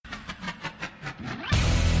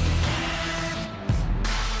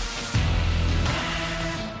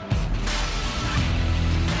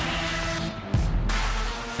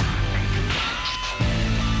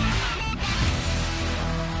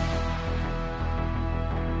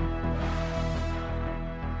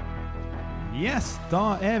Yes,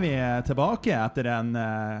 da vi tilbake etter en,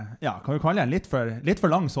 kan vi kalle det en litt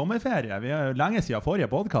for lang sommerferie. Vi jo lenge siden forrige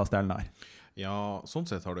podcast, Elnar. Ja, sånn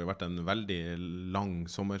sett har det jo vært en veldig lang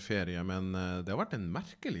sommerferie, men det har vært en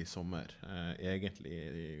merkelig sommer,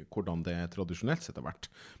 egentlig, hvordan det tradisjonelt sett har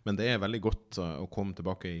vært. Men det veldig godt å komme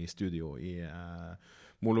tilbake i studio i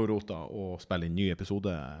Molorota og spille en ny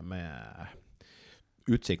episode med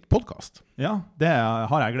Utsikt podcast. Ja, det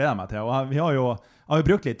har jeg gledet meg til. Og vi har jo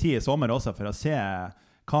brukt litt tid i sommer også for å se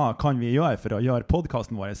hva kan vi gjøre for å gjøre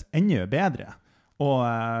podcasten vår enda bedre. Og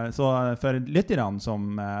så for lytterne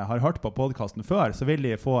som har hørt på podcasten før, så vil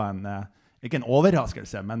de få ikke en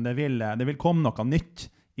overraskelse, men det vil komme noe nytt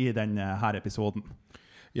i denne her episoden.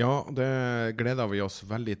 Ja, det gleder vi oss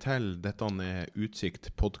veldig til. Dette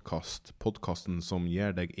Utsikt podcast, podcasten som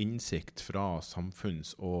gir deg innsikt fra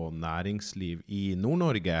samfunns- og næringsliv i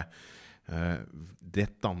Nord-Norge.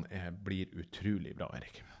 Dette blir utrolig bra,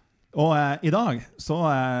 Erik. Og i dag så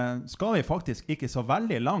skal vi faktisk ikke så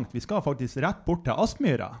veldig langt. Vi skal faktisk rett bort til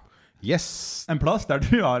Aspmyra. Yes! En plass der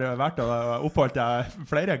du har vært og oppholdt deg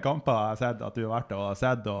flere kamper. Jeg har sett at du har vært og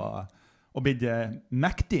sett og blitt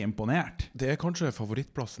mektig imponert. Det kanskje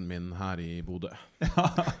favorittplassen min her i Bodø.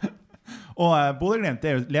 Ja. Og Bodø-Glimt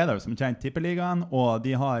jo leder som kjent Tippeligaen, og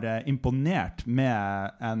de har imponert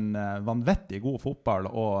med en vanvittig god fotball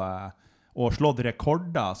og slått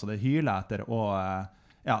rekorder, så det hyler etter. Og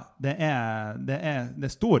ja, det er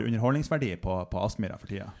stor underholdningsverdi på Aspmyra for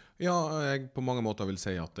tida. Ja, jeg på mange måter vil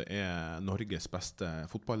si at det Norges beste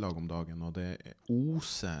fotballag om dagen, og det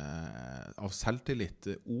oser av selvtillit,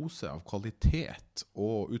 oser av kvalitet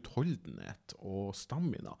og utholdenhet og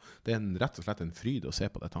stamina. Det rett og slett en fryd å se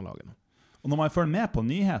på dette laget nå. Og når man følger med på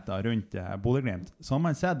nyheter rundt Bodø-Glimt, så har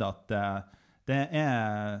man sett at det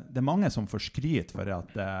er mange som får skryt for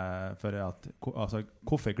at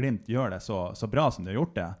hvorfor Glimt gjør det så bra som de har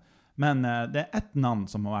gjort det. Men det ett navn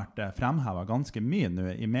som har vært fremhevet ganske mye nå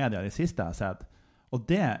i media det siste jeg har sett, og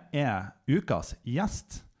det ukas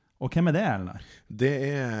gjest. Og hvem det, Elnar? Det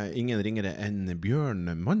ingen ringere enn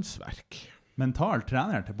Bjørn Mannsverk. Mental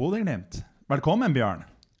trener til Bodø-Glimt. Velkommen, Bjørn.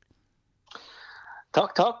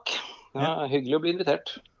 Takk. Ja, hyggelig å bli invitert.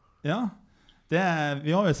 Ja, vi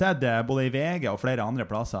har jo sett både i VG og flere andre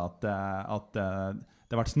plasser at det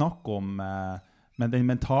har vært snakk om men den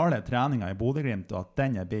mentale treningen i Bodø-Glimt, og at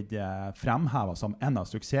den blitt fremhevet som en av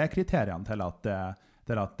suksesskriteriene til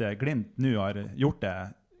at Glimt nå har gjort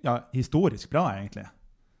det historisk bra, egentlig.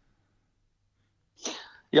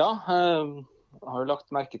 Ja, jeg har jo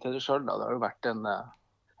lagt merke til det selv da. Det har jo vært en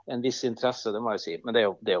viss interesse, det må jeg si. Men det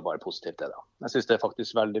er jo bare positivt det da. Jeg synes det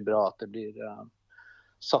faktisk veldig bra at det blir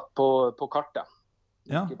satt på kartet.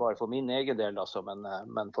 Ja. Ikke bare for min egen del, altså, men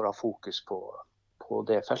for å ha fokus på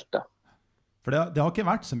det feltet. For det har ikke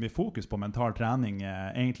vært så mye fokus på mental trening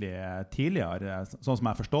egentlig tidligere, sånn som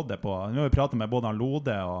jeg har forstått det på. Nå har vi pratet med både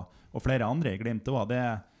Lode og flere andre i Glimt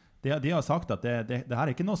også. De har sagt at det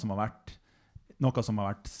her ikke noe som har vært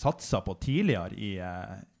satset på tidligere i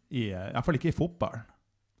hvert fall ikke i fotball.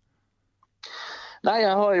 Nei,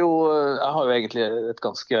 jeg har jo egentlig et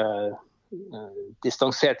ganske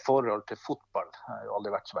distansert forhold til fotball. Jeg har jo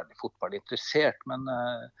aldri vært så veldig fotballinteressert, men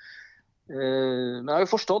jeg har jo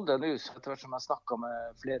forstått det nå, etter hvert som jeg snakket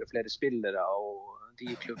med flere spillere og de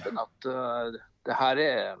i klubben, at det her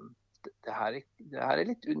er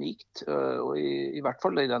litt unikt, og i hvert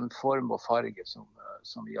fall i den form og farge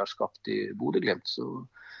som vi har skapt i Bodø-Glimt, så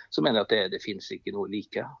mener jeg at det finnes ikke noe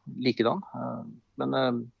likedan. Men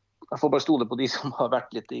jeg får bare stole på de som har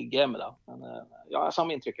vært litt i gamet da. Men ja,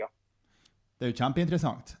 samme inntrykk, ja. Det jo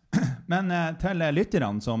kjempeinteressant. Men til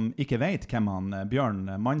lytterne som ikke vet hvem Bjørn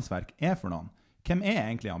Mannsverk for noen, hvem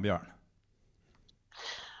egentlig han Bjørn?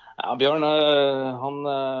 Ja, Bjørn, han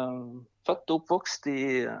født og oppvokst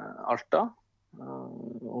i Alta,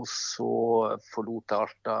 og så forlot jeg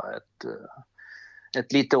Alta et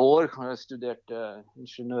lite år. Jeg studerte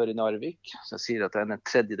ingeniør i Narvik, så jeg sier at jeg en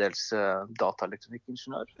tredjedels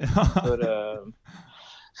dataelektronikkingeniør.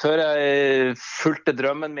 Før jeg fulgte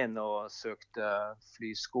drømmen min og søkte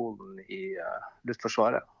flyskolen i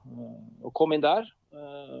Luftforsvaret. Og kom inn der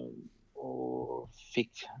og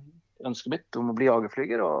fikk ønsket mitt om å bli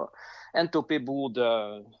jagerflyger, og endte opp i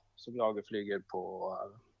Bodø som jagerflyger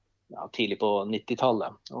tidlig på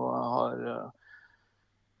 90-tallet. Og har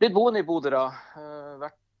blitt boende i Bodø da,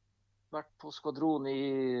 vært på skvadron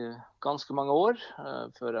i ganske mange år,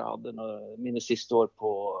 før jeg hadde mine siste år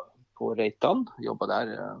på Reitan, jobbet der.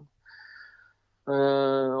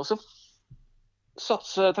 Og så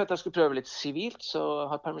tenkte jeg skulle prøve litt sivilt, så jeg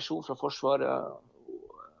har permisjon fra Forsvaret og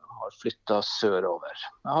har flyttet sørover.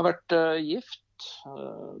 Jeg har vært gift,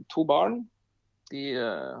 2 barn, De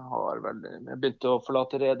har vel begynt å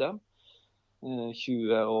forlate redet.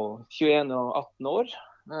 21 og 18 år.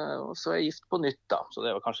 Og så er jeg gift på nytt da. Så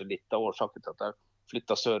det var kanskje litt av årsaken til at jeg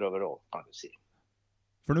flyttet sørover også, kan du si.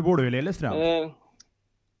 For nå bor du i Lillestrøm?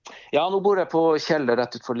 Ja, nå bor jeg på Kjeller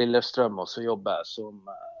rett utenfor Lillestrøm, og så jobber jeg som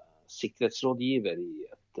sikkerhetsrådgiver i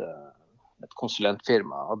et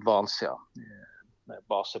konsulentfirma, Advansia, med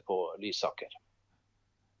base på Lysaker.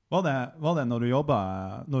 Var det når du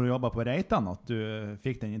jobbet på Reitan at du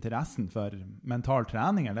fikk den interessen for mental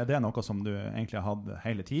trening, eller er det noe som du egentlig har hatt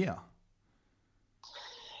hele tiden?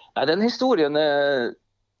 Nei, den historien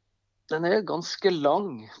den er ganske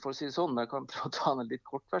lang, for å si det sånn. Jeg kan prøve å ta en litt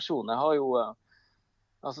kort versjon. Jeg har jo,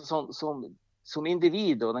 altså som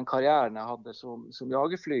individ og den karrieren jeg hadde som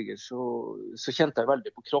jagerflyger, så kjente jeg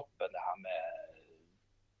veldig på kroppen det her med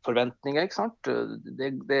forventninger, ikke sant?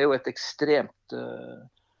 Det er jo et ekstremt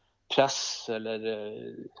press eller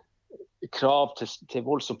krav til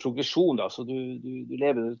voldsom progresjon. Da. Så du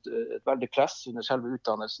lever et veldig press under selve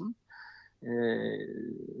utdannelsen.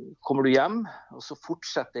 Kommer du hjem, og så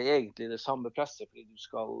fortsetter egentlig det samme presset, fordi du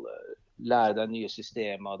skal lære deg nye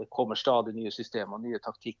systemer. Det kommer stadig nye systemer, nye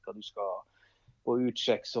taktikker. Du skal på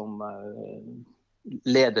utsjekk som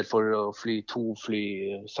leder for å fly 2 fly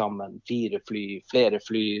sammen, 4 fly, flere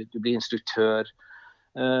fly. Du blir instruktør.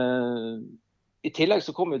 I tillegg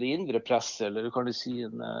så kommer jo det indre presset, eller du kan si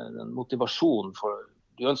en motivasjon for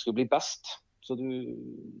du ønsker å bli best. Så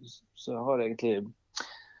jeg har egentlig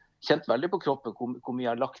kjent veldig på kroppen hvor mye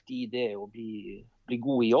jeg har lagt i det å bli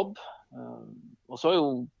god i jobb. Og så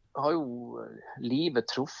har jo livet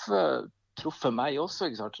truffet meg også,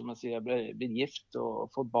 ikke sant? Som jeg sier, jeg ble blitt gift og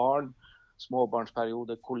fått barn,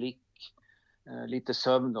 småbarnsperiode, kolikk, lite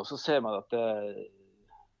søvn, og så ser man at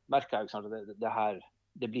merker jeg, ikke sant, at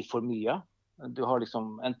det blir for mye. Du har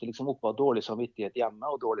endte opp av dårlig samvittighet hjemme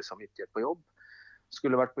og dårlig samvittighet på jobb.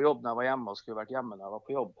 Skulle vært på jobb når jeg var hjemme, og skulle vært hjemme når jeg var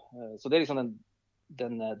på jobb. Så det er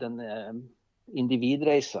den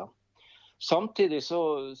individreisa. Samtidig så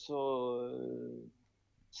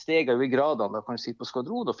steg jeg jo i gradene kan jeg si, på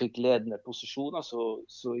skvadron og fikk ledende posisjoner.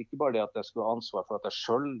 Så ikke bare det at jeg skulle ha ansvar for at jeg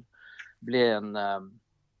selv ble en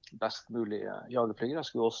best mulig jagerflyger. Jeg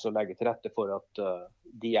skulle også legge til rette for at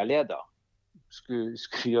de jeg ledet skulle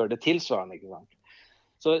gjøre det tilsvarende, ikke sant?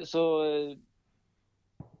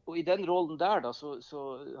 Og i den rollen der da, så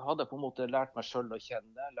hadde jeg på en måte lært meg selv å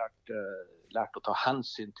kjenne, lært å ta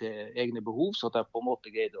hensyn til egne behov, så at jeg på en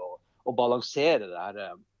måte greide å balansere det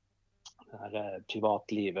her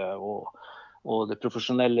privatlivet og det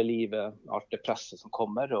profesjonelle livet, alt det presset som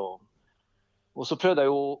kommer. Og så prøvde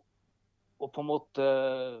jeg jo å på en måte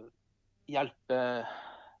hjelpe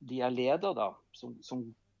de jeg leder da, som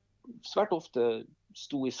svært ofte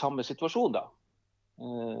sto i samme situasjon da.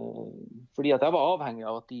 Fordi at jeg var avhengig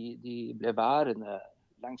av at de ble værende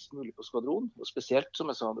lengst mulig på skvadron, og spesielt som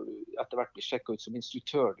jeg sa, når du etter hvert blir sjekket ut som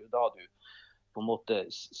instruktør, da du på en måte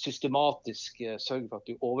systematisk sørger for at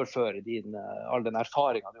du overfører all den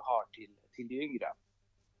erfaringen du har til de yngre.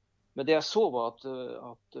 Men det jeg så var at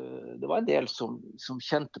det var en del som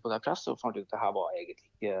kjente på det presset og fant ut at dette var egentlig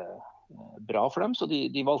ikke bra for dem, så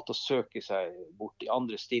de valgte å søke seg bort i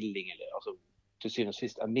andre stillinger, altså til syvende og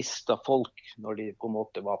sist. Jeg mistet folk når de på en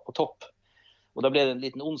måte var på topp. Og da ble det en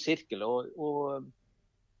liten ond sirkel, og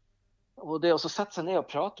det å sette seg ned og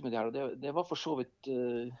prate med de her, det var for så vidt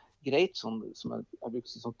greit, som jeg bruker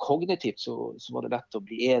å si, sånn kognitivt, så var det lett å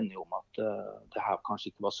bli enige om at det her kanskje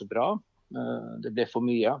ikke var så bra. Det ble for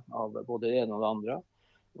mye av både det ene og det andre,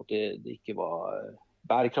 og det ikke var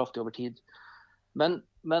bærekraftig over tid. Men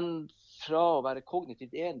fra å være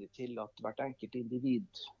kognitivt enig til at hvert enkelt individ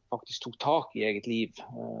faktisk tok tak i eget liv,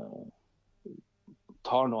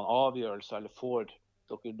 tar noen avgjørelser, eller får,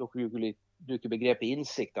 dere bruker begrepet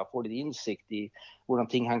innsikt, da får de innsikt i hvordan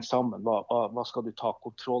ting henger sammen. Hva skal du ta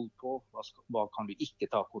kontroll på? Hva kan du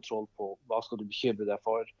ikke ta kontroll på? Hva skal du bekymre deg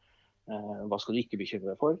for? Hva skal du ikke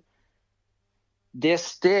bekymre deg for? Det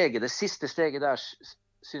siste steget der,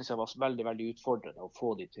 synes jeg var veldig, veldig utfordrende å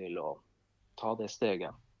få de til å ta det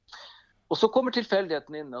steget. Og så kommer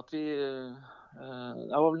tilfeldigheten inn at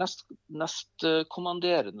jeg var vel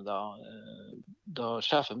nestkommanderende da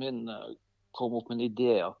sjefen min kom opp med en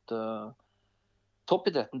idé at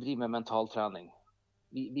toppidretten driver med mental trening.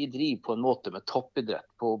 Vi driver på en måte med toppidrett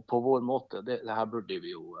på vår måte. Det her burde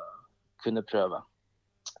vi jo kunne prøve.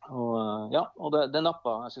 Og det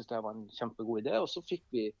nappet. Jeg synes det var en kjempegod idé. Og så fikk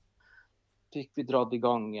vi dratt i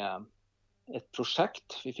gang et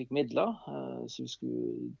prosjekt. Vi fikk midler, så vi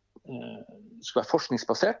skulle være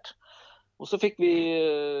forskningsbasert. Og så fikk vi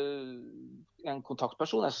en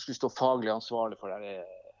kontaktperson som skulle stå faglig ansvarlig for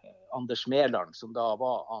Anders Mæland, som da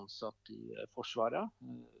var ansatt i Forsvaret.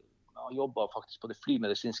 Han jobbet faktisk på det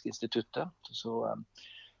flymedisinske instituttet. Så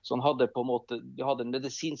han hadde på en måte, vi hadde den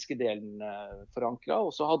medisinske delen forankret,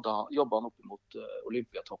 og så jobbet han opp mot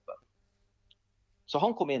Olympiatoppen. Så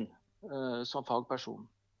han kom inn som fagperson.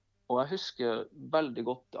 Og jeg husker veldig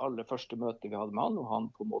godt det aller første møtet vi hadde med han, og han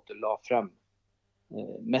på en måte la frem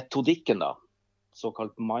metodikken da,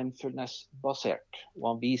 såkalt mindfulness-basert. Og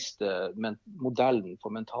han viste modellen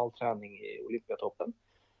for mentaltrening i Olympiatoppen.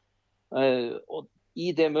 Og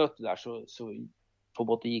i det møtet der så på en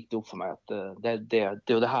måte gikk det opp for meg at det er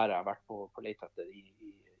jo det her jeg har vært på leit etter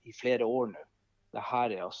i flere år nå. Det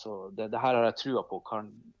her har jeg trua på kan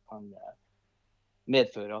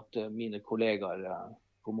medføre at mine kollegaer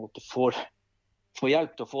på en måte får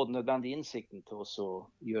hjelp til å få den nødvendige innsikten til å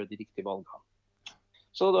gjøre de riktige valgene.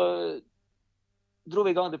 Så da dro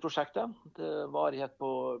vi i gang det prosjektet. Det varighet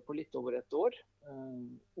på litt over et år.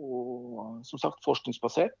 Og som sagt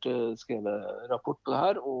forskningsbasert, skrev rapport på det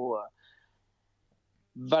her, og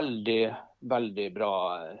veldig, veldig bra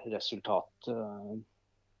resultat.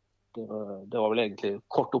 Det var vel egentlig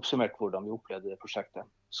kort oppsummert hvordan vi opplevde det prosjektet.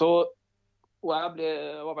 Og jeg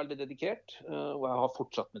var veldig dedikert, og jeg har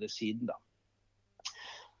fortsatt med det siden da.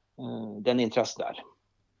 Den interessen der.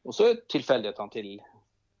 Og så tilfeldighetene til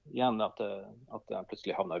igjen at jeg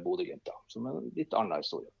plutselig havnet i Bodø/Glimt da, som en litt annen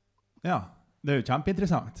historie. Ja, det er jo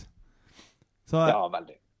kjempeinteressant. Så, ja,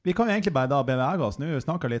 veldig. Vi kan jo egentlig bare da bevege oss, nå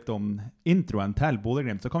snakker litt om introen til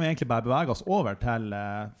Bodø/Glimt, så kan vi egentlig bare bevege oss over til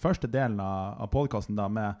første delen av podcasten da,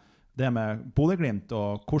 med det med Bodø/Glimt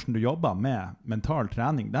og hvordan du jobber med mental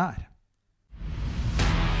trening der.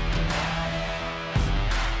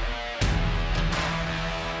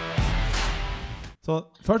 Så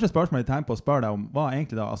første spørsmål jeg tenker på å spørre deg om var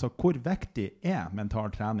egentlig da, altså hvor viktig er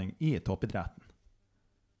mental trening i toppidretten?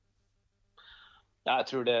 Ja, jeg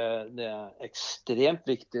tror det er ekstremt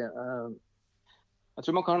viktig. Jeg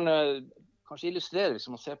tror man kan kanskje illustrere hvis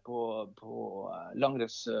man ser på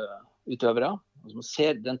langrennsutøvere. Altså man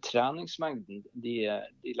ser den treningsmengden de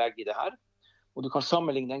legger i det her. Og du kan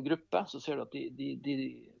sammenligne en gruppe, så ser du at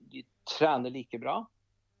de trener like bra,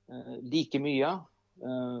 like mye,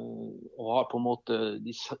 og har på en måte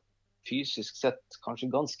de fysisk sett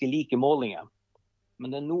kanskje ganske like målinger.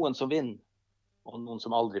 Men det er noen som vinner, og noen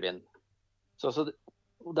som aldri vinner.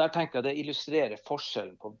 Og der tenker jeg det illustrerer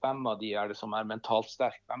forskjellen på hvem av de er det som er mentalt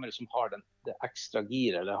sterk, hvem er det som har det ekstra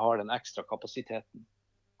gir eller har den ekstra kapasiteten.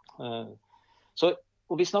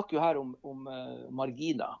 Og vi snakker jo her om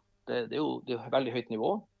marginer. Det er jo veldig høyt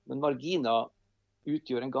nivå, men marginer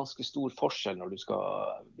utgjør en ganske stor forskjell når du skal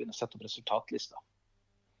begynne å sette opp resultatlister.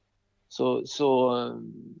 Så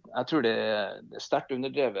jeg tror det er sterkt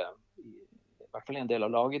underdrevet, i hvert fall en del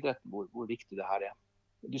av lagidretten, hvor viktig det her er.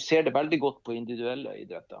 Du ser det veldig godt på individuelle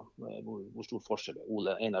idretter, hvor stor forskjell er.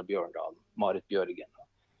 Ole Einar Bjørndal, Marit Bjørgen.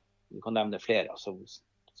 Du kan nevne flere som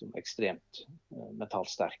ekstremt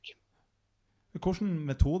mentalt sterk. Hvilke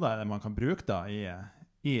metoder er det man kan bruke da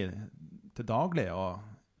til daglig og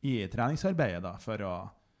i treningsarbeidet da, for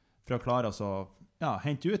å klare å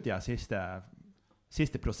hente ut de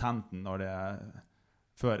siste prosenten når det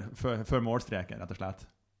før målstreken, rett og slett?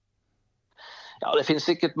 Ja, det finnes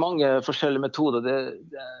sikkert mange forskjellige metoder. Det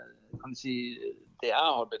jeg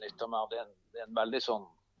har benyttet meg av, det er en veldig sånn,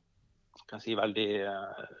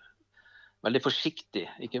 veldig forsiktig.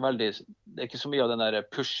 Det er ikke så mye av den der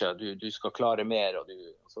pushet, du skal klare mer, og du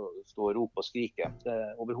står og roper og skriker. Det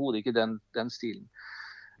er overhodet ikke den stilen.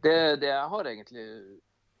 Det jeg har egentlig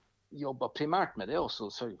jobbet primært med, det er også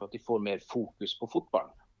å sørge for at de får mer fokus på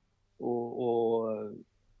fotballen.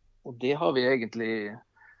 Og det har vi egentlig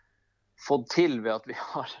fått til ved at vi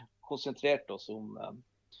har konsentrert oss om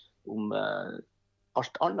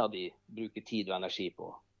alt annet de bruker tid og energi på.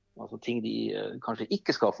 Altså ting de kanskje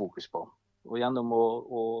ikke skal ha fokus på. Og gjennom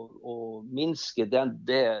å minske det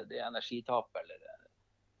energitapet eller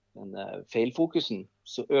den feilfokusen,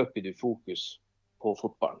 så øker du fokus på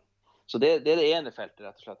fotballen. Så det er det ene feltet,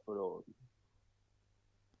 rett og slett, for å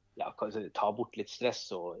ta bort litt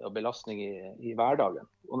stress og belastning i hverdagen.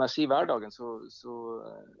 Og når jeg sier hverdagen, så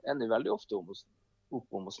ender vi veldig ofte opp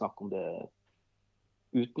om å snakke om det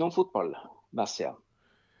utenom fotballmessige.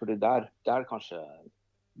 For det der kanskje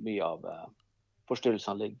mye av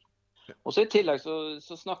forstyrrelsene ligger. Og så i tillegg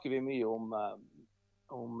så snakker vi mye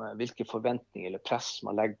om hvilke forventninger eller press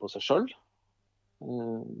man legger på seg selv.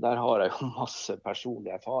 Der har jeg jo masse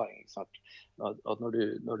personlig erfaring. Ikke sant? At når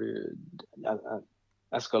du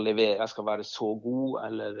jeg skal levere, jeg skal være så god,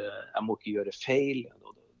 eller jeg må ikke gjøre feil.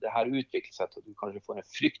 Det her utvikler seg til at du kanskje får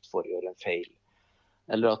en frykt for å gjøre en feil.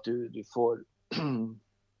 Eller at du får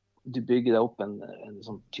du bygger deg opp en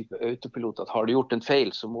sånn type autopilot, at har du gjort en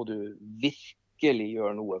feil, så må du virkelig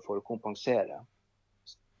gjøre noe for å kompensere,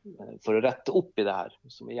 for å rette opp i det her,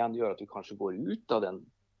 som igjen gjør at du kanskje går ut av den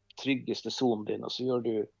tryggeste zonen din, og så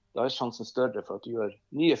da er sjansen større for at du gjør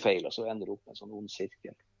nye feil, og så ender du opp med en sånn ond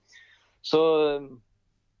sirkel. Så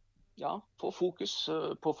ja, få fokus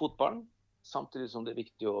på fotballen, samtidig som det er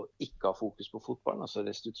viktig å ikke ha fokus på fotballen, altså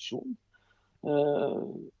restitusjon.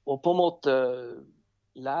 Og på en måte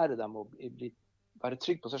lære dem å være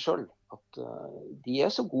trygg på seg selv, at de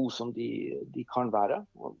er så gode som de kan være.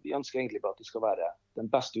 Og vi ønsker egentlig bare at de skal være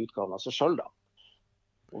den beste utgaven av seg selv, da.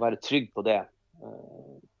 Og være trygg på det.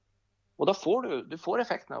 Og da får du får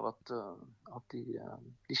effekten av at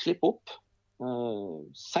de slipper opp,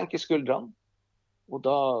 senker skuldrene, og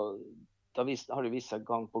da har det vist seg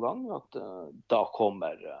gang på gang at da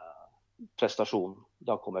kommer prestasjonen,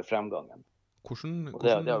 da kommer fremgangen.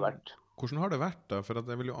 Det har vært. Hvordan har det vært da? For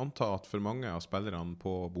jeg vil jo anta at for mange av spillerne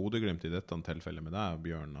på Bodø/Glimt i dette tilfellet med deg,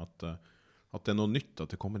 Bjørn, at det er noe nytt,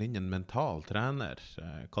 at det kommer inn en mental trener.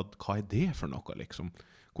 Hva er det for noe, liksom?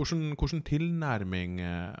 Hvordan tilnærming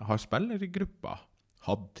har spillergruppa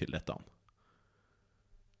hatt til dette?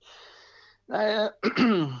 Nei,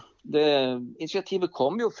 initiativet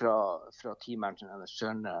kom jo fra teammanageren hennes,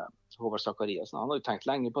 Håvard Zakariasen. Han har jo tenkt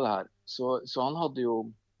lenge på det her. Så han hadde jo,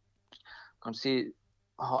 kan du si,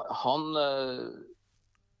 han,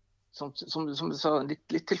 som du sa,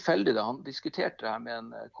 litt tilfeldig da, han diskuterte det her med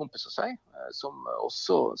en kompis av seg, som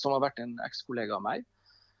har vært en eks-kollega av meg,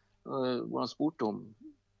 hvor han spurte om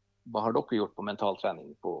hva har dere gjort på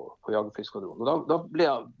mentaltrening på Jagerflyskvadronen. Og da ble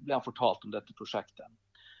han fortalt om dette prosjektet.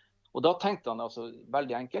 Og da tenkte han altså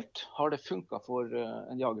veldig enkelt, har det funket for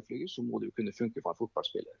en jagerflyger, så må det jo kunne funke for en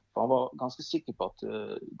fotballspiller. For han var ganske sikker på at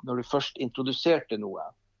når du først introduserte noe,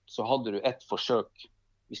 så hadde du ett forsøk.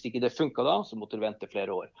 Hvis ikke det funket da, så måtte du vente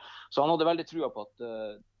flere år. Så han hadde veldig trua på at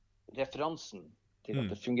referansen til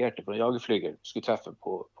at det fungerte for en jagerflyger skulle treffe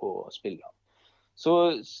på spillerne.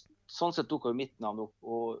 Sånn sett dukket jo mitt navn opp,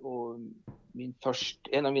 og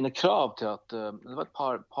en av mine krav til at det var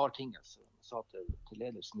et par ting jeg sa til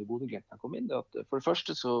ledelsen i Bodø/Glimt når jeg kom inn, det at for det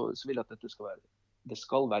første så vil jeg at det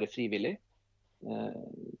skal være frivillig.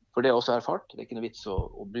 For det er også erfart. Det er ikke noe vits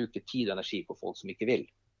å bruke tid og energi på folk som ikke vil,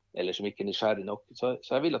 eller som ikke er nysgjerrig nok. Så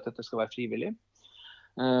jeg vil at dette skal være frivillig.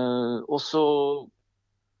 Og så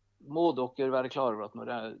må dere være klar over at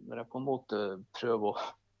når jeg på en måte prøver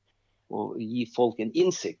å gi folk en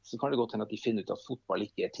innsikt, så kan det godt hende at de finner ut at fotball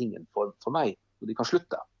ikke er tingen for meg, og de kan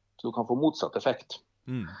slutte. Så du kan få motsatt effekt.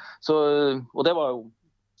 Og det var jo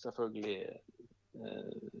selvfølgelig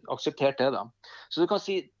akseptert det da. Så du kan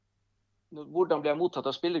si, hvordan ble jeg mottatt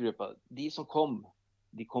av spillergruppa? De som kom,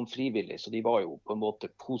 de kom frivillig, så de var jo på en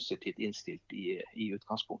måte positivt innstilt i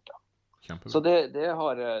utgangspunktet. Kjempebra. Så det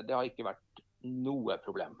har ikke vært noe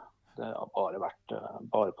problem. Det har bare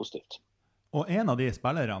vært positivt. Og en av de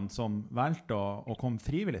spillerne som valgte å komme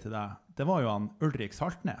frivillig til deg, det var jo han Ulrik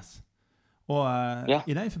Saltnes. Og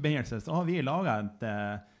i den forbindelse så har vi laget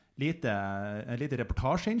et lite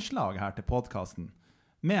reportasjeinnslag her til podcasten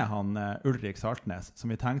med han Ulrik Saltnes,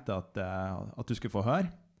 som vi tenkte at du skulle få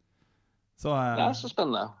høre. Så, det er så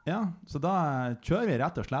spennende. Ja, så da kjører vi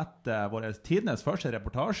rett og slett vår tidenes første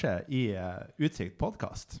reportasje i Utsikt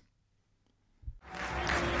podcast.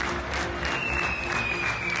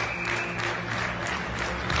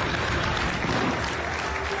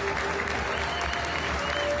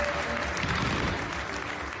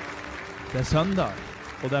 Det er søndag,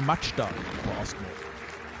 og det er matchdag på Aspmyr.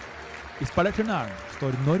 I spillerturneringen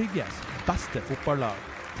står Norges beste fotballag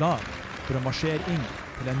klar for å marsjere inn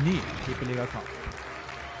til en ny tippeligakamp.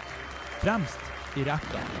 Fremst i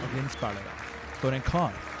rekka av Glimt-spillere står en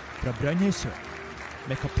kar fra Brønnøysund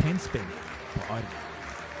med kapteinspinnet på armen.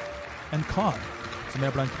 En kar som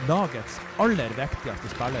er blant lagets aller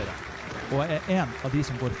viktigste spillere, og er en av de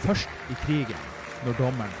som går først i krigen når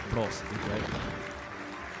dommeren blåser i fløyta.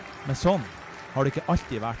 Men sånn har det ikke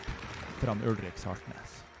alltid vært for han Ulrik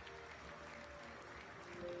Saltnes.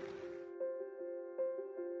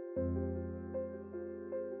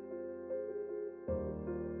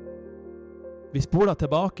 Vi spoler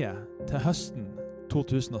tilbake til høsten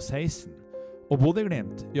 2016, og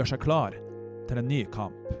Bodø/Glimt gjør seg klar til en ny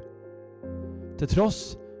kamp. Til tross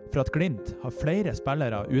for at Glimt har flere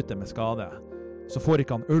spillere ute med skade, så får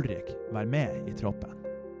ikke han Ulrik være med i troppen.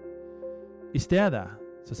 I stedet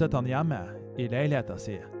så sitter han hjemme i leiligheten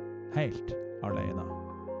sin, helt alene.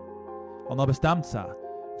 Han har bestemt seg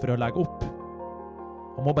for å legge opp.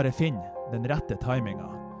 Han må bare finne den rette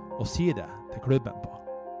timingen og si det til klubben på.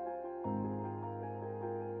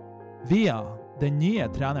 Via den nye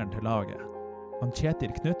treneren til laget, han Kjetil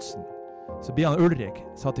Knudsen, så blir han Ulrik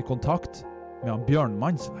satt i kontakt med han Bjørn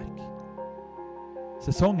Mannsverk.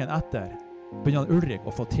 Sesongen etter begynner han Ulrik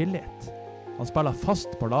å få tillit. Han spiller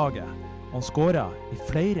fast på laget, og han skårer i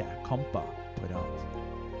flere kamper på rad.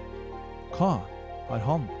 Hva har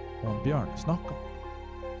han og han Bjørn snakket om?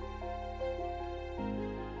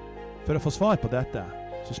 For å få svar på dette,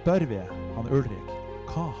 så spør vi han Ulrik,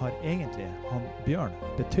 hva har egentlig han Bjørn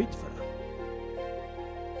betydd for deg?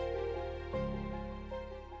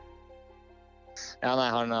 Ja, nei,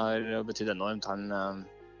 han har betydd enormt. Han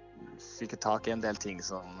fikk et tak i en del ting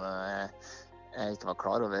som jeg ikke var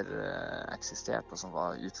klar over eksisterte, og som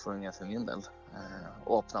var utfordringer for min del.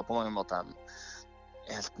 Åpnet på mange måter en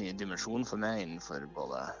helt ny dimensjon for meg innenfor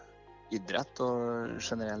både idrett og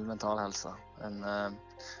generell mental helse. En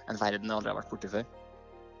verden jeg aldri har vært borti før.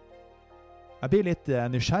 Jeg blir litt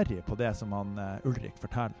nysgjerrig på det som han Ulrik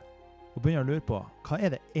forteller, og begynner å lure på, hva er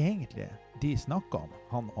det egentlig de snakker om,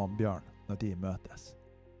 han og han Bjørn, når de møtes?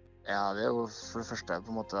 Ja, det er jo for det første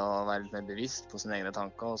på en måte å være litt mer bevisst på sine egne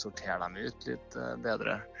tanker og sortere dem ut litt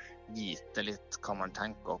bedre. Vite litt hva man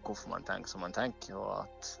tenker og hvorfor man tenker som man tenker, og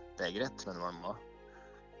at det er greit, men man må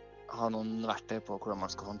ha noen verktøy på hvordan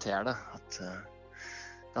man skal håndtere det. At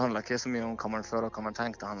det handler ikke så mye om hva man føler og hva man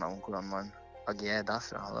tenker, det handler om hvordan man agerer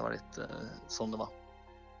derfra. Det var litt sånn det var.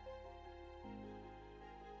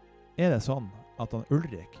 Er det sånn at han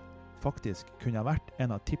Ulrik faktisk kunne ha vært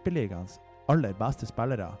en av tippeligaens aller beste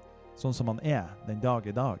spillere, sånn som han er den dag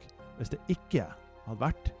i dag, hvis det ikke hadde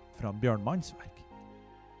vært fra Bjørn Mannsverk?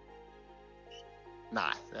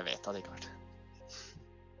 Nei, det vet jeg ikke vært.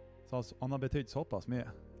 Så han har betydd såpass mye,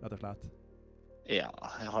 rett og slett? Ja,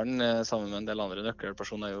 han sammen med en del andre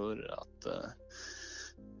nøkkelpersoner gjorde at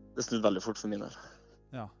det snudde veldig fort for min del.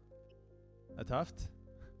 Ja. Det er tøft.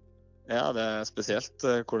 Ja, det er spesielt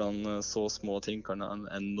hvordan så små ting kan ha en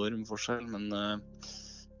enorm forskjell, men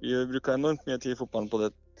vi bruker enormt mye tid i fotballen på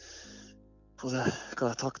det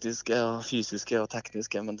taktiske og fysiske og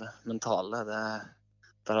tekniske, men det mentale,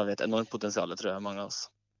 der har vi et enormt potensial, tror jeg, mange av oss.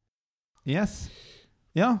 Yes.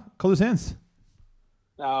 Ja, hva du synes?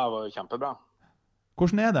 Ja, det var jo kjempebra.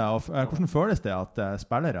 Hvordan er det, og hvordan føles det at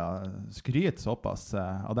spillere skryter såpass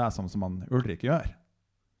av det som man Ulrik gjør?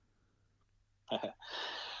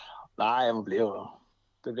 Nei, det blir jo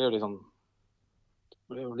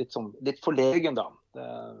liksom, litt forlegen da.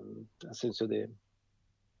 Jeg synes jo de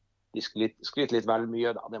skryter litt vel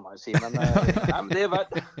mye da, det må jeg si. Men, nei, men det er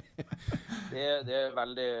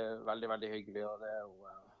veldig, veldig, veldig hyggelig. Og det er jo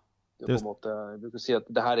på en måte, jeg bruker si at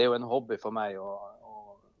det her er jo en hobby for meg, og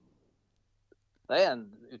det er en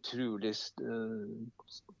utrolig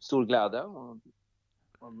stor glede, og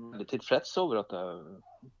veldig tilfreds over at jeg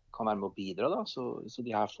kan være med å bidra da, så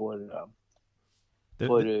de her får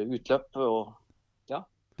utløp. Og, ja.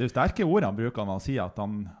 Det er jo sterke ord han bruker når han sier at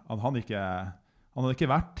han hadde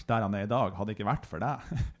ikke vært der han er i dag, hadde ikke vært for deg.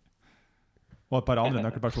 Og et par andre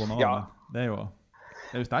nøkkelpersoner. Ja. Det er jo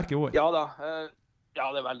sterke ord. Ja da, det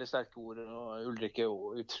er veldig sterke ord, og Ulrik er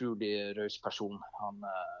jo utrolig raus person. Han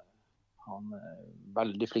er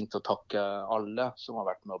veldig flink til å takke alle som har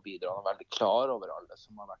vært med å bidra. Han er veldig klar over alle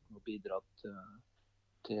som har vært med å bidra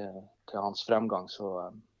til hans fremgang. Så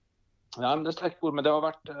ja, men det er sterke ord, men det har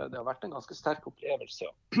vært en ganske sterk opplevelse.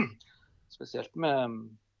 Spesielt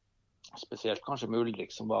kanskje med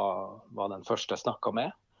Ulrik, som var den første jeg snakket med.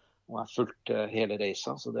 Og jeg fulgte hele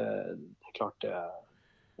reisa, så det er klart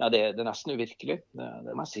det er nesten uvirkelig,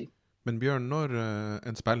 det må jeg si. Men Bjørn, når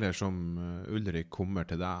en spiller som Ulrik kommer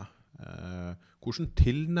til deg, hvordan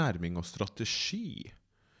tilnærming og strategi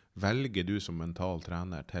velger du som mental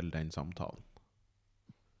trener til den samtalen?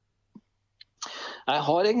 Jeg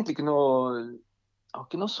har egentlig ikke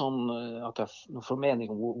noe sånn at jeg får mening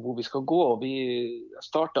om hvor vi skal gå. Jeg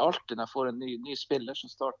starter alltid når jeg får en ny spiller som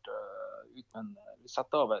starter ut, men vi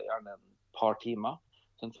setter av gjerne en par timer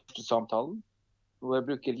til den første samtalen, hvor jeg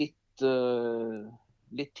bruker litt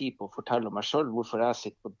tid på å fortelle om meg selv, hvorfor jeg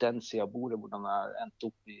sitter på den siden av bordet, hvordan jeg endte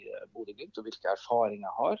opp i Bodø/Glimt, og hvilke erfaringer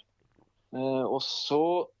jeg har. Og så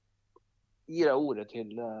gir jeg ordet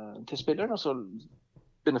til spilleren, og så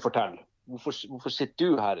begynner jeg å fortelle. Hvorfor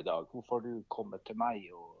sitter du her i dag? Hvorfor har du kommet til meg?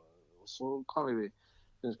 Og så kan vi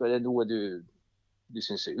spørre, er det noe du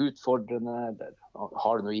synes er utfordrende, eller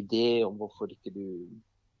har du noen idé om hvorfor ikke du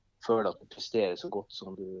føler at du presterer så godt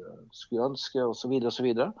som du skulle ønske, og så videre, og så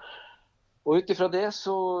videre. Og utifra det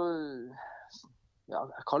så,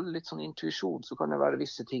 jeg kaller det litt sånn intuisjon, så kan det være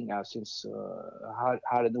visse ting jeg synes her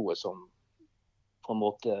er noe som på en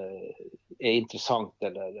måte er interessant,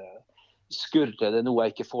 eller skurrer, det er noe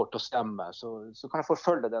jeg ikke får til å stemme, så kan jeg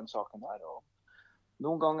forfølge den saken der.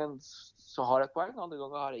 Noen ganger så har jeg et poeng, andre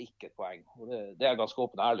ganger har jeg ikke et poeng. Og det er jeg ganske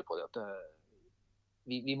åpen og ærlig på. Det, at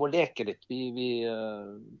vi må leke litt. Vi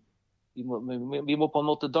må på en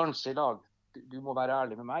måte danse i lag. Du må være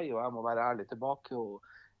ærlig med meg, og jeg må være ærlig tilbake. Og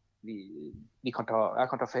jeg kan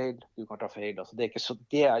ta feil, du kan ta feil. Altså, det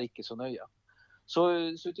er ikke så nøye. Så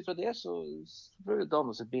ut ifra det så prøver vi å danne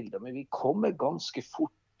oss et bilde. Men vi kommer ganske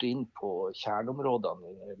fort inn på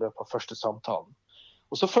kjerneområdene i løpet av første samtalen.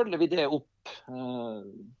 Og så følger vi det opp.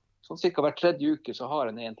 Sånn cirka hver tredje uke så har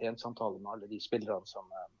jeg en 1-til-1-samtale med alle de spillerne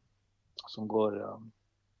som går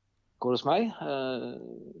hos meg.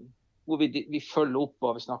 Hvor vi følger opp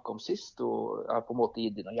hva vi snakket om sist, og jeg har på en måte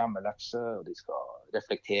gitt dem noen hjemmelekser, og de skal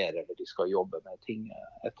reflektere, eller de skal jobbe med ting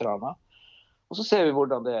et eller annet. Og så ser vi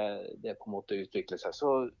hvordan det på en måte utvikler seg.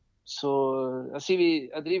 Så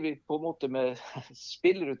jeg driver på en måte med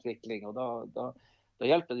spillerutvikling, og da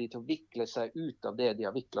hjelper de til å vikle seg ut av det de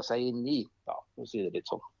har viklet seg inn i, da, for å si det litt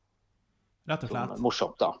sånn. Rett og slett. Sånn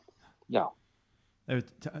morsomt, da. Ja. Det er jo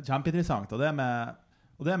kjempeinteressant, og det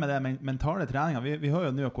med den mentale treningen, vi hører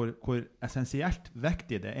jo nå hvor essensielt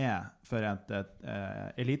viktig det er for et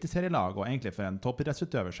eliteserielag, og egentlig for en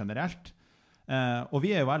toppidrettsutøver generelt. Og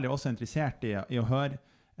vi er jo veldig også interessert i å høre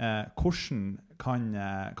hvordan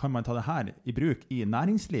kan man ta det her i bruk i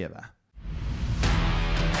næringslivet?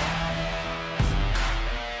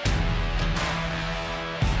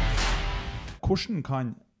 Hvordan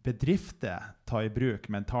kan bedrifter ta i bruk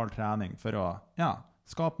mental trening for å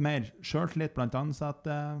skape mer selvtillit blant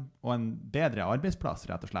ansatte og en bedre arbeidsplass,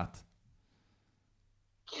 rett og slett?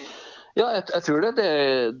 Ja, jeg tror det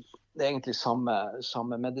er egentlig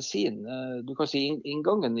samme medisin. Du kan si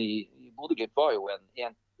inngangen i Bodø-Glimt var jo en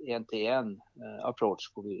 1-til-1 approach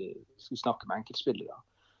hvor vi skulle snakke med enkeltspillere.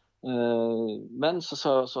 Men så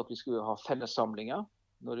sa at vi skulle ha felles samlinger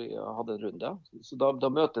når vi hadde en runde. Så da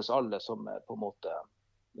møtes alle som på en måte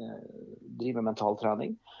driver mental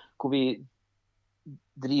trening, hvor vi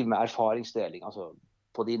driver med erfaringsdeling, altså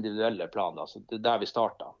på det individuelle planet. Altså det er der vi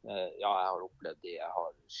startet. Jeg har opplevd det, jeg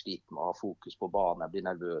har slitt med å ha fokus på banen, jeg blir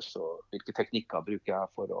nervøs, og hvilke teknikker bruker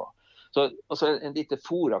jeg for å... Så altså en lite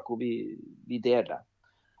fora hvor vi deler.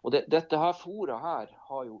 Og dette her fora her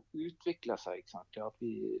har jo utviklet seg, ikke sant? At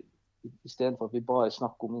vi, i stedet for at vi bare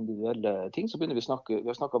snakker om individuelle ting, så begynner vi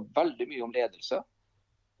har snakket veldig mye om ledelse.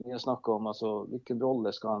 Vi har snakket om altså, hvilken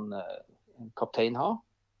rolle skal en kaptein ha,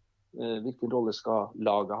 hvilken rolle skal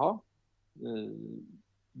laget ha,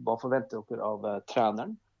 hva forventer dere av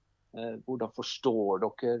treneren, hvordan forstår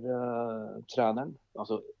dere treneren,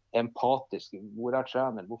 altså empatisk, hvor er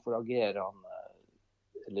treneren, hvorfor agerer han,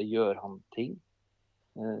 eller gjør han ting.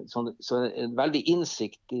 Så en veldig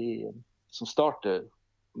innsikt som starter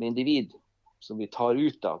med individ, som vi tar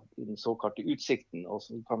ut av i den såkalte utsikten, og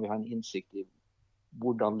så kan vi ha en innsikt i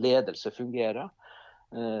hvordan ledelse fungerer,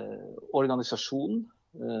 organisasjon,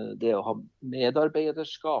 det å ha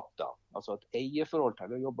medarbeiderskap, da, altså et eierforhold til.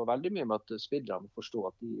 Vi har jobbet veldig mye med at spillerne forstår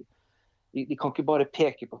at de kan ikke bare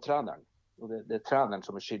peke på treneren, og det er treneren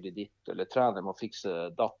som er skyldig ditt, eller treneren må fikse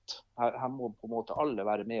datt. Her må på en måte alle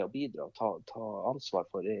være med og bidra, ta ansvar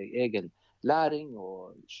for egen læring, og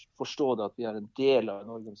forstå det at vi er en del av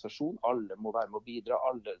en organisasjon. Alle må være med å bidra,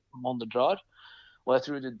 alle monner drar. Og jeg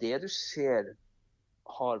tror det er det du ser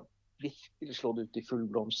har virkelig slått ut i full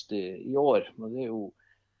blomst i år. Men det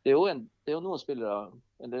er jo noen spillere,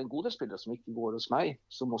 eller en god del spillere som ikke går hos meg,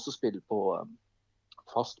 som også spiller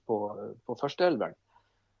fast på førsteelveren.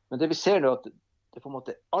 Men det vi ser nå at det på en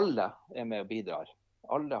måte alle er med og bidrar.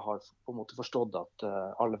 Alle har på en måte forstått at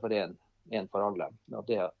alle for en for alle.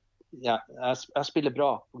 Jeg spiller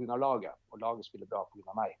bra på grunn av laget, og laget spiller bra på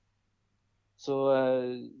grunn av meg. Så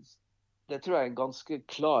det tror jeg er en ganske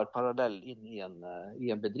klar parallell inn i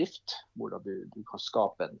en bedrift, hvor du kan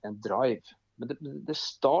skape en drive. Men det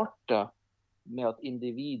starter med at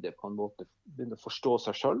individet på en måte begynner å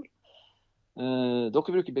forstå seg selv.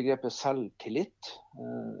 Dere bruker begrepet selvtillit.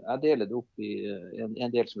 Jeg deler det opp i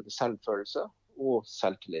en del som heter selvfølelse og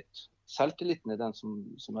selvtillit. Selvtilliten er den som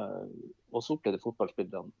jeg også opplevde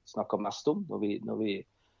fotballspillerne snakket mest om når vi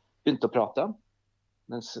begynte å prate.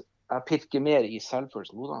 Mens jeg pirker mer i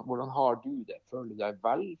selvfølelsen. Hvordan har du det? Føler du deg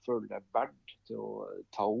vel? Føler du deg verdt til å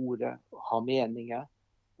ta ordet, ha meninger,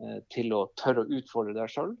 til å tørre å utfordre deg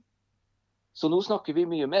selv? Så nå snakker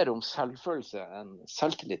vi mye mer om selvfølelse enn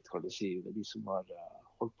selvtillit, kan du si, de som har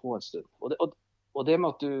holdt på en stund. Og det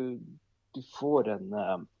med at du får en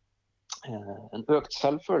økt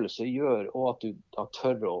selvfølelse gjør også at du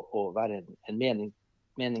tør å være en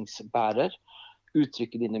meningsbærer,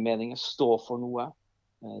 uttrykke dine meninger, stå for noe,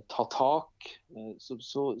 ta tak. Så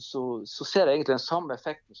ser jeg egentlig den samme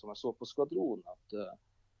effekten som jeg så på Skvadron,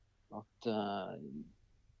 At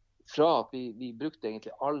fra at vi brukte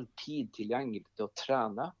egentlig all tid tilgjengelig til å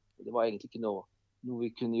trene, det var egentlig ikke noe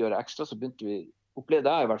vi kunne gjøre ekstra, så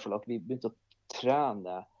opplevde jeg i hvert fall at vi begynte å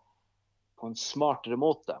trene på en smartere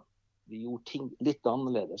måte. Vi gjorde ting litt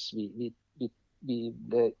annerledes. Vi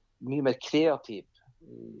ble mye mer kreative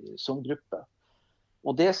som gruppe.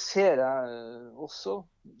 Og det ser jeg også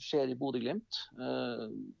skjer i Bodø/Glimt.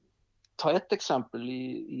 Ta et eksempel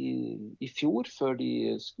i fjor, før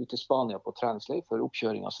de skulle til Spania på treningsleir, før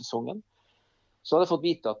oppkjøring av sesongen. Så hadde jeg fått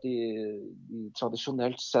vite at de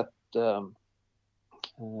tradisjonelt sett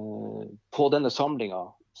på denne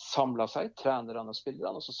samlingen samlet seg, trenerne og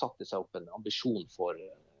spillerne, og så satte de seg opp en ambisjon for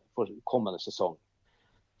kommende sesong.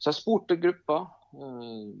 Så jeg spurte gruppa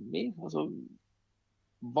altså,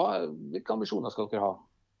 hvilke ambisjoner skal dere ha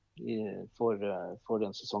for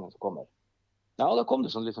den sesongen som kommer? Ja, da kom det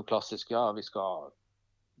sånn litt sånn klassisk, ja, vi skal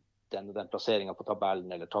den plasseringen på tabellen,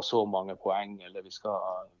 eller ta så mange poeng, eller vi skal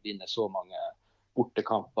vinne så mange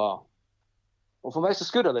bortekamper. Og for meg så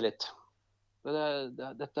skurret det litt.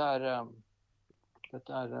 Dette er jeg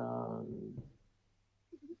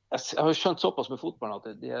har jo skjønt såpass med fotballen at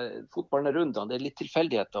fotballen er rundene, det er litt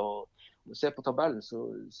tilfeldigheter, og når du ser på tabellen, så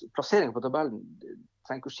plasseringen på tabellen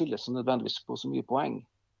trenger ikke å skille så nødvendigvis på så mye poeng.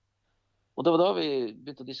 Og det var da vi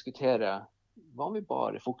begynte å diskutere, hva om vi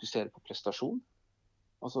bare fokuserer på prestasjon?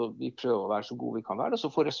 Altså vi prøver å være så gode vi kan være, og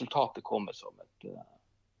så får resultatet komme som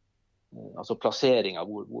altså plasseringen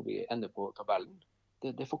hvor vi ender på tabellen.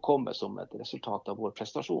 Det får komme som et resultat av vår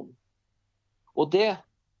prestasjon. Og det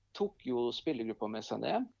tok jo spillergruppa med seg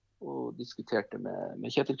ned og diskuterte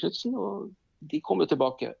med Kjetil Knutsen, og de kom jo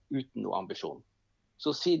tilbake uten noe ambisjon.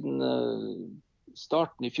 Så siden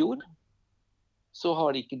starten i fjor, så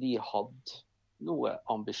har ikke de hatt noe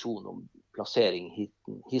ambisjon om plassering,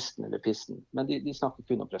 histen eller pisten, men de snakker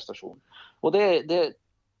kun om prestasjon. Og det er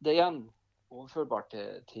igjen overførbart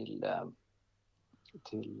til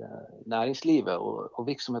næringslivet og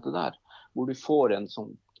virksomheter der, hvor du får en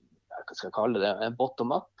sånn, hva skal jeg kalle det, en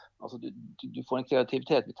bottom-up. Altså du får en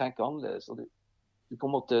kreativitet, vi tenker annerledes, og du på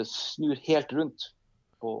en måte snur helt rundt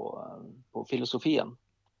på filosofien,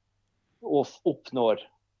 og oppnår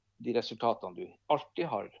de resultatene du alltid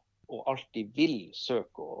har, og alltid vil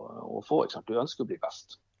søke å få. Ikke sant? Du ønsker å bli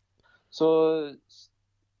best. Så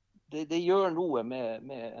det gjør noe med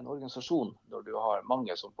en organisasjon når du har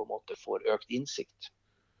mange som på en måte får økt innsikt.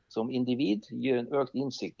 Som individ gir en økt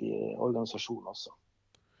innsikt i organisasjonen også.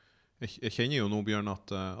 Jeg kjenner jo nå, Bjørn, at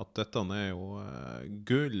dette er jo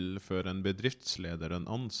gull for en bedriftsleder, en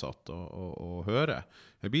ansatt å høre.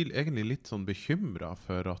 Jeg blir egentlig litt sånn bekymret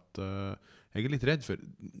for at jeg er litt redd for,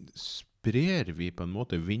 sprer vi på en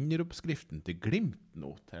måte vinneroppskriften til Glimt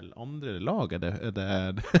nå til andre lag?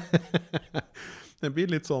 Det blir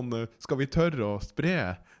litt sånn, skal vi tørre å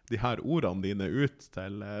spre de her ordene dine ut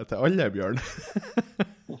til alle, Bjørn?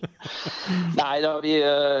 Nei da,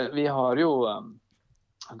 vi har jo...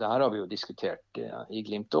 Det her har vi jo diskutert i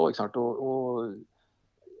Glimt også, ikke sant? Og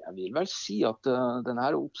jeg vil vel si at denne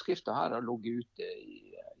oppskriften her har ligget ute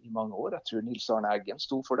i mange år. Jeg tror Nils Arne Eggen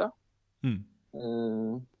sto for det.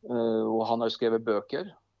 Og han har jo skrevet bøker.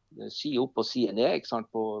 Side opp og side ned, ikke sant,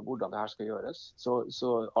 på hvordan det her skal gjøres.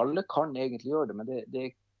 Så alle kan egentlig gjøre det, men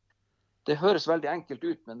det høres veldig enkelt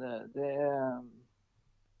ut, men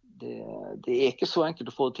det er ikke så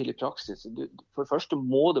enkelt å få det til i praksis. For det første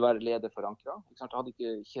må det være lederforankret. Hadde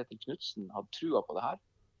ikke Kjetil Knutsen hatt trua på det her,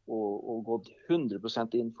 og gått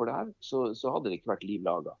 100% inn for det her, så hadde det ikke vært liv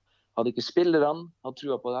laget. Hadde ikke spillerne hatt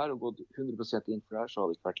trua på det her, og gått 100% inn for det her, så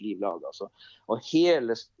hadde det ikke vært liv laget. Altså. Og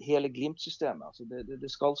hele Glimt-systemet, altså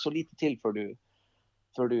det skal så lite til før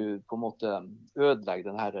du på en måte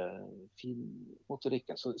ødelegger denne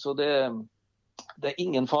finmotorikken. Så det er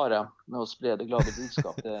ingen fare med å spre det glade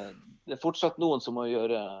budskap. Det er fortsatt noen som må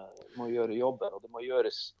gjøre jobben, og det må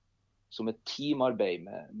gjøres som et teamarbeid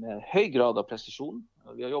med høy grad av presisjon.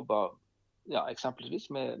 Vi har jobbet eksempelvis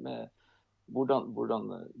med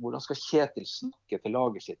hvordan skal Kjetil snakke til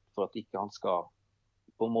laget sitt for at ikke han skal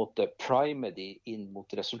på en måte prime de inn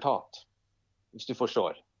mot resultat, hvis du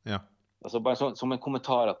forstår. Ja. Altså bare som en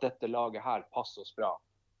kommentar at dette laget her passer oss bra.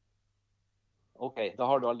 Ok, da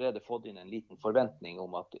har du allerede fått inn en liten forventning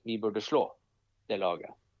om at vi burde slå det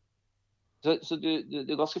laget. Så det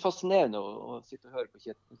er ganske fascinerende å sitte og høre på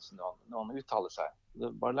Kjetil Knutsen når han uttaler seg.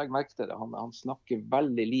 Bare legg merke til det. Han snakker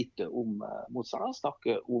veldig lite om motstanderen. Han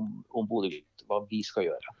snakker om Bodø/Glimt, hva vi skal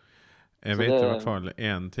gjøre. Jeg vet i hvert fall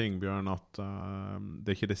en ting, Bjørn, at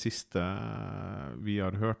det ikke det siste vi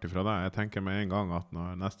har hørt fra deg. Jeg tenker med en gang at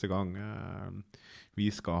når neste gang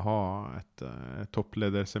vi skal ha et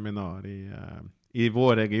topplederseminar i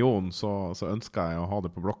vår region, så ønsker jeg å ha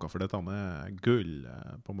det på blokka, for dette er gull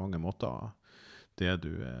på mange måter. Det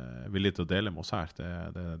du er villig til å dele med oss her,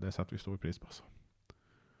 det setter vi stor pris på. Altså.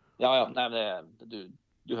 Ja, nei,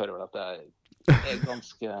 du hører vel at jeg er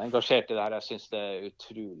ganske engasjert i det her. Jeg synes det er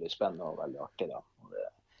utrolig spennende og veldig artig. Da.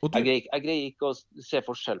 Jeg greier ikke å se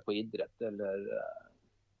forskjell på idrett eller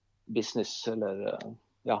business eller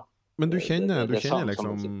ja. Men du kjenner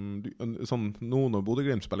liksom sånn, nå når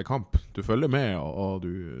Bodø/Glimt spiller kamp, du følger med, og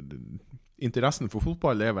interessen for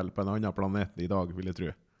fotball er vel på en annen planet i dag, vil jeg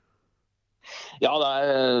tro. Ja,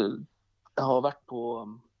 jeg har vært på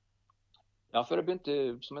før jeg begynte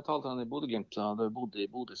som jeg talte i Bodø/Glimt, så hadde jeg bodd i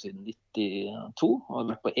Bodø siden 92 og har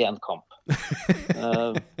vært på én kamp.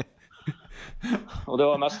 Og det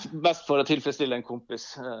var mest for å tilfredsstille en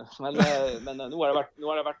kompis. Men nå har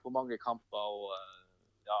jeg vært på mange kamper, og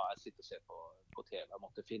jeg sitter og ser på TV. Jeg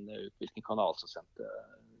måtte finne ut hvilken kanal som sendte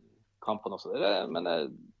kampene også. Men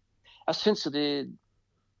jeg synes jo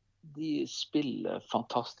de spiller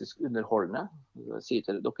fantastisk underholdende. Jeg sier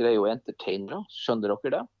til dere er jo entertainere, skjønner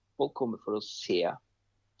dere det? Folk kommer for å se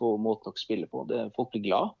på måten dere spiller på. Folk blir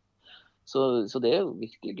glad. Så det er jo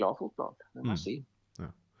virkelig glad fotball, det må jeg si.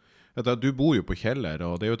 Ja. Du bor jo på Kjeller,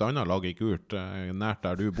 og det er jo et annet lag i Gult nært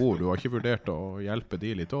der du bor. Du har ikke vurdert å hjelpe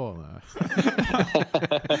de litt også?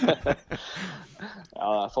 Ja,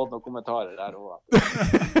 jeg har fått noen kommentarer der også. At det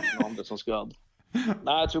er noen andre som skulle ha.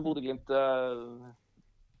 Nei, jeg tror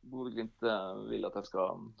Bodø/Glimt vil at jeg skal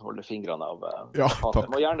holde fingrene av. Jeg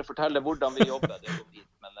må gjerne fortelle hvordan vi jobber, det går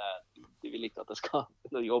fint, men de vil ikke at jeg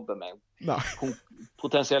skal jobbe med en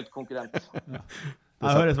potensielt konkurrent. Ja.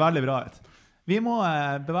 Det høres veldig bra ut. Vi må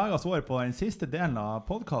bevege oss over på den siste delen av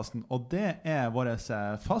podcasten, og det er vår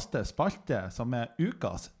faste spalte som er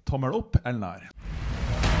ukas tommel opp, Elnar.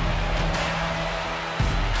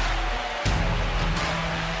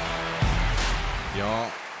 Ja,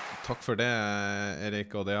 takk for det,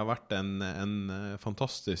 Erik, og det har vært en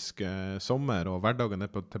fantastisk sommer, og hverdagen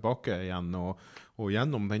er tilbake igjen, og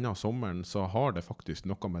gjennom denne sommeren så har det faktisk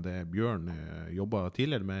noe med det Bjørn jobbet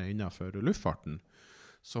tidligere med innenfor luftfarten.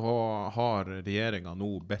 Så har regjeringen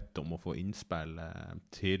nå bedt om å få innspill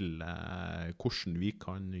til hvordan vi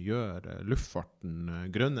kan gjøre luftfarten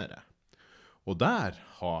grønnere. Og der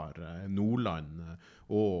har Nordland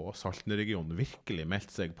og Salten-regionen virkelig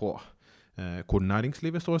meldt seg på, hvor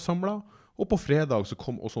næringslivet står samlet. Og på fredag så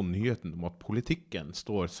kom også nyheten om at politikken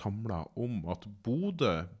står samlet om at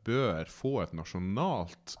Bodø bør få et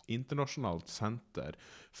nasjonalt, internasjonalt senter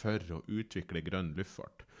for å utvikle grønn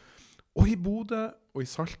luftfart. Og i Bodø og i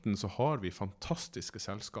Salten så har vi fantastiske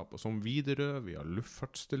selskaper som Widerøe, vi har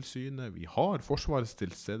Luftfartstilsynet, vi har Forsvarets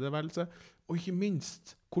tilstedeværelse, og ikke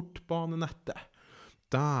minst kortbanenettet,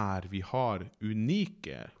 der vi har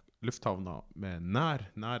unike lufthavner med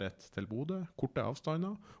nærhet til Bodø, korte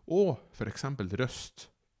avstander, og for eksempel Røst,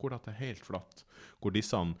 hvor det er helt flatt, hvor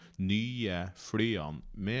disse nye flyene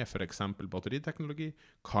med for eksempel batteriteknologi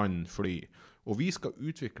kan fly. Og vi skal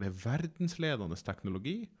utvikle verdensledende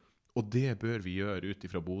teknologi, og det bør vi gjøre ut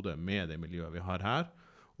fra Bodø med det miljøet vi har her.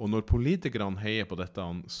 Og når politikerne heier på dette,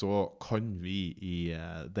 så kan vi i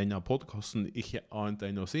denne podcasten ikke annet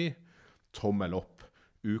enn å si tommel opp.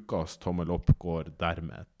 Ukas tommel opp går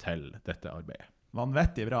dermed til dette arbeidet.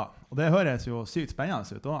 Vanvittig bra. Og det høres jo sykt spennende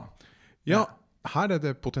ut også. Ja, her er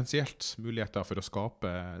det potensielt muligheter for å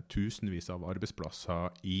skape tusenvis av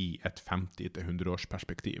arbeidsplasser i et 50-100 års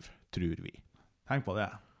perspektiv, tror vi. Tenk på det.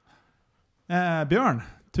 Bjørn,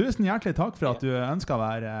 tusen hjertelig takk for at du ønsker å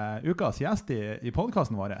være ukas gjest i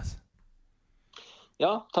podcasten vår.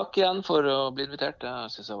 Ja, takk igjen for å bli invitert.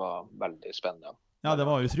 Jeg synes det var veldig spennende. Ja, det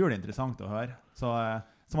var utrolig interessant å høre. Så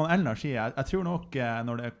som Elnar sier, jeg tror nok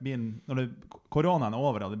når koronaen er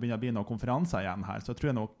over og det begynner å bli noen konferanser igjen her, så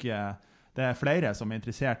tror jeg nok det er flere som er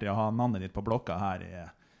interessert i å ha navnet ditt på blokka her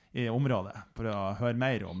i området, for å høre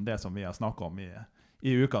mer om det som vi har snakket om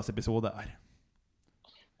i ukas episode her.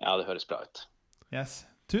 Ja, det høres bra ut. Yes.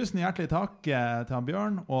 Tusen hjertelig takk til han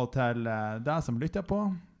Bjørn og til deg som lytter på.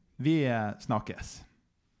 Vi snakkes.